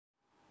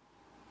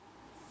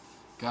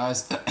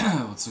Guys,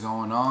 what's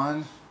going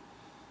on?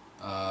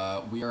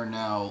 We are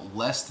now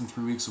less than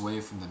 3 weeks away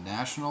from the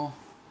National,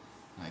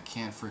 and I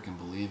can't freaking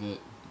believe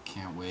it. I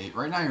can't wait.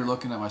 Right now you're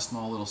looking at my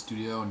small little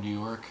studio in New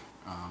York.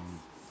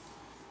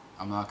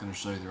 I'm not going to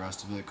show you the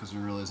rest of it because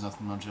there really is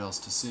nothing much else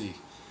to see.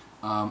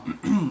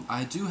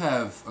 I do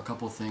have a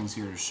couple things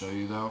here to show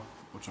you though,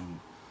 which I'm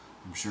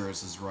sure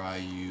this is why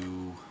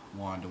you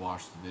wanted to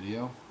watch the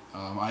video.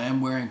 I am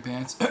wearing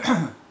pants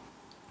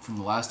from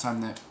the last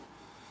time that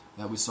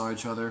we saw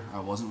each other. I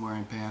wasn't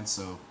wearing pants,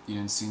 so you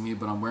didn't see me,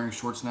 but I'm wearing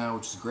shorts now,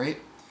 which is great.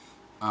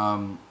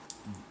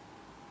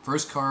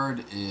 First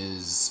card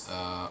is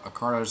a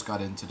card I just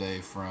got in today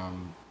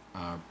from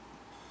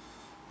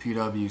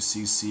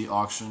PWCC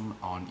auction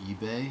on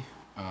eBay.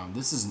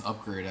 This is an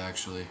upgrade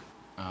actually.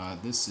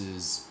 This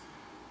is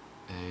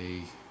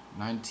a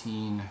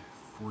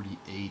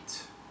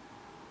 1948,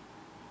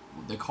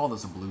 they call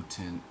this a blue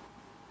tint.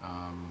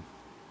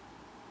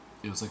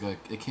 It was like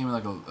it came in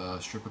like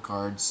a strip of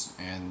cards,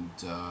 and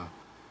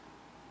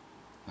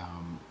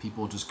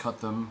people just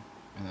cut them,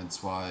 and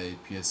that's why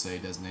PSA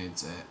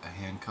designates a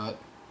hand cut.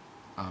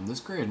 This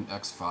graded an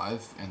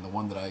X5, and the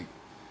one that I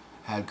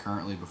had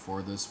currently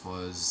before this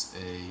was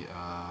a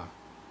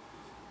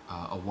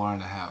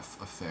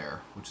 1.5 affair,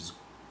 which is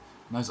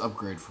a nice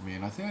upgrade for me,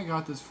 and I think I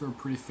got this for a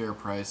pretty fair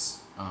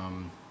price,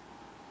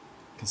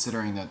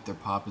 considering that their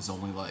pop is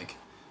only like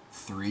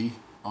 3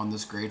 on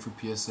this grade for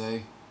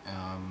PSA.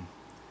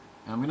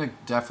 And I'm gonna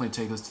definitely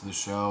take this to the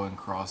show and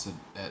cross it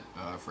at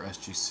for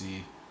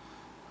SGC.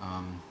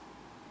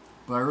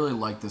 But I really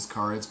like this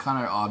card. It's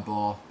kind of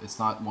oddball. It's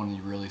not one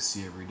you really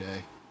see every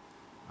day.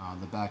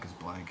 The back is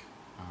blank.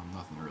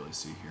 Nothing to really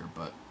see here.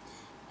 But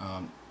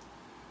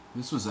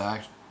this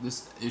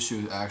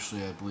issue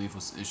actually, I believe,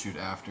 was issued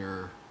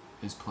after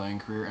his playing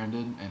career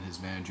ended and his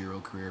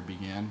managerial career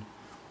began.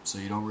 So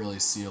you don't really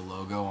see a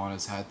logo on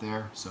his hat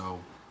there.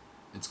 So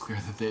it's clear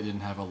that they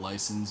didn't have a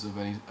license of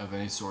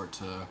any sort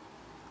to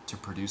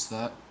produce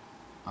that.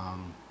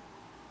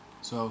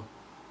 So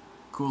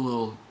cool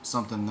little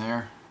something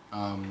there.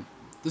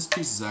 This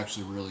piece is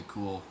actually really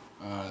cool.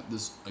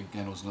 This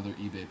again was another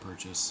eBay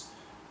purchase.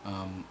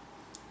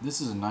 This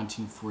is a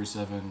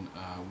 1947,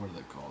 what do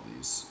they call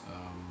these?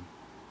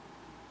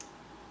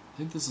 I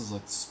think this is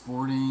like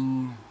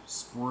sporting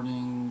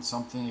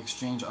something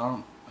exchange. I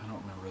don't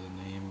remember the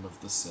name of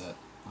the set.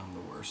 I'm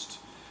the worst.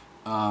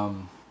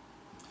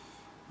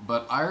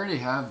 But I already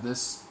have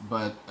this,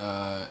 but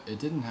it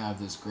didn't have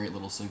this great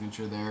little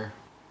signature there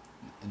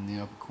in the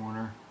upper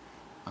corner.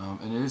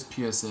 And it is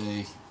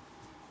PSA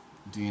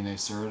DNA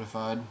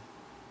certified.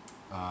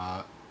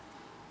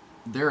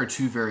 There are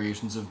 2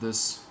 variations of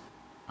this.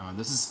 I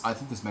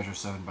think this measures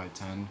 7 by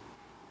 10.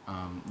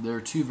 There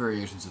are 2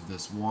 variations of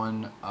this.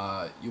 One,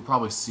 you'll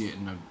probably see it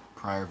in a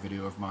prior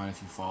video of mine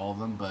if you follow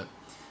them, but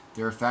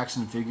there are facts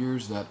and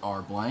figures that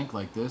are blank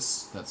like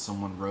this, that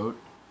someone wrote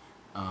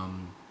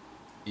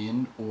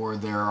in, or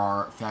there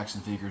are facts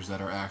and figures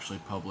that are actually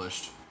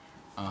published.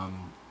 I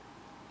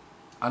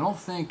don't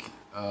think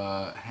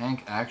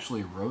Hank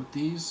actually wrote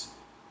these,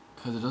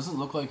 because it doesn't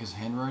look like his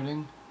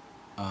handwriting,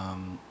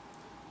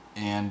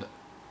 and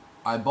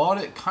I bought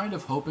it kind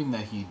of hoping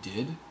that he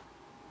did,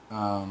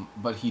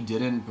 but he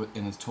didn't,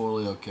 and it's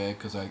totally okay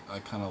because I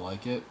kind of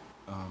like it.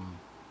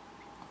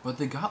 But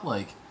they got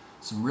like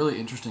some really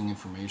interesting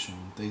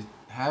information. They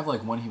have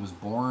like when he was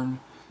born.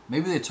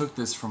 Maybe they took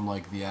this from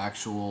like the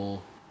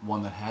actual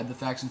one that had the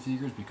facts and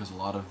figures, because a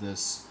lot of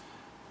this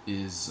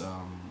is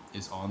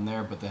on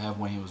there, but they have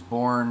when he was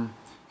born,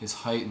 his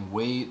height and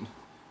weight,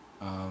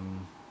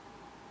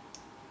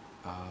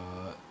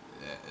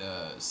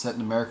 set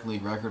an American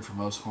League record for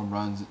most home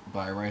runs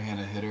by a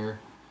right-handed hitter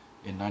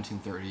in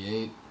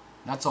 1938.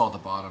 That's all at the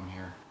bottom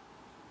here.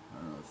 I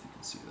don't know if you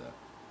can see that.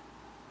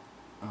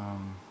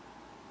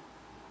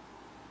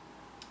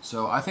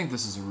 So I think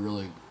this is a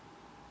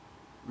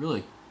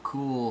really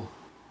cool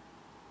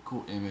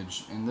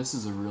image, and this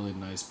is a really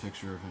nice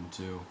picture of him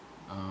too.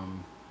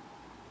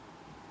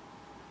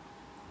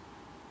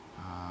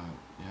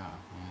 Yeah,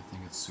 I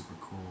think it's super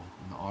cool,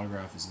 and the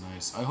autograph is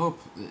nice. I hope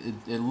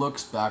it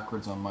looks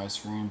backwards on my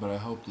screen, but I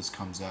hope this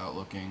comes out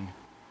looking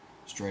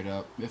straight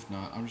up. If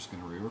not, I'm just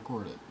gonna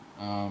re-record it.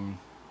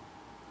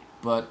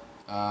 But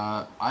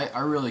I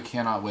really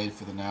cannot wait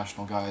for the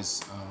National,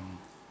 guys.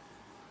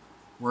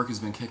 Work has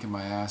been kicking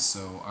my ass,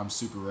 so I'm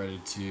super ready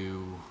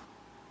to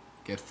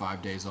get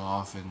 5 days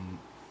off and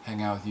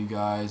hang out with you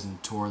guys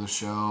and tour the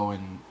show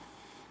and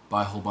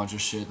buy a whole bunch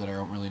of shit that I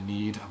don't really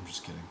need. I'm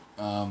just kidding.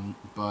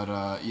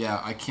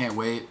 Yeah, I can't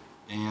wait,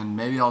 and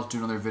maybe I'll do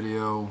another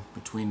video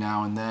between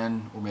now and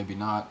then, or maybe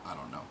not, I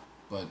don't know.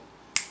 But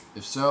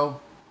if so,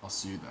 I'll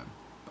see you then.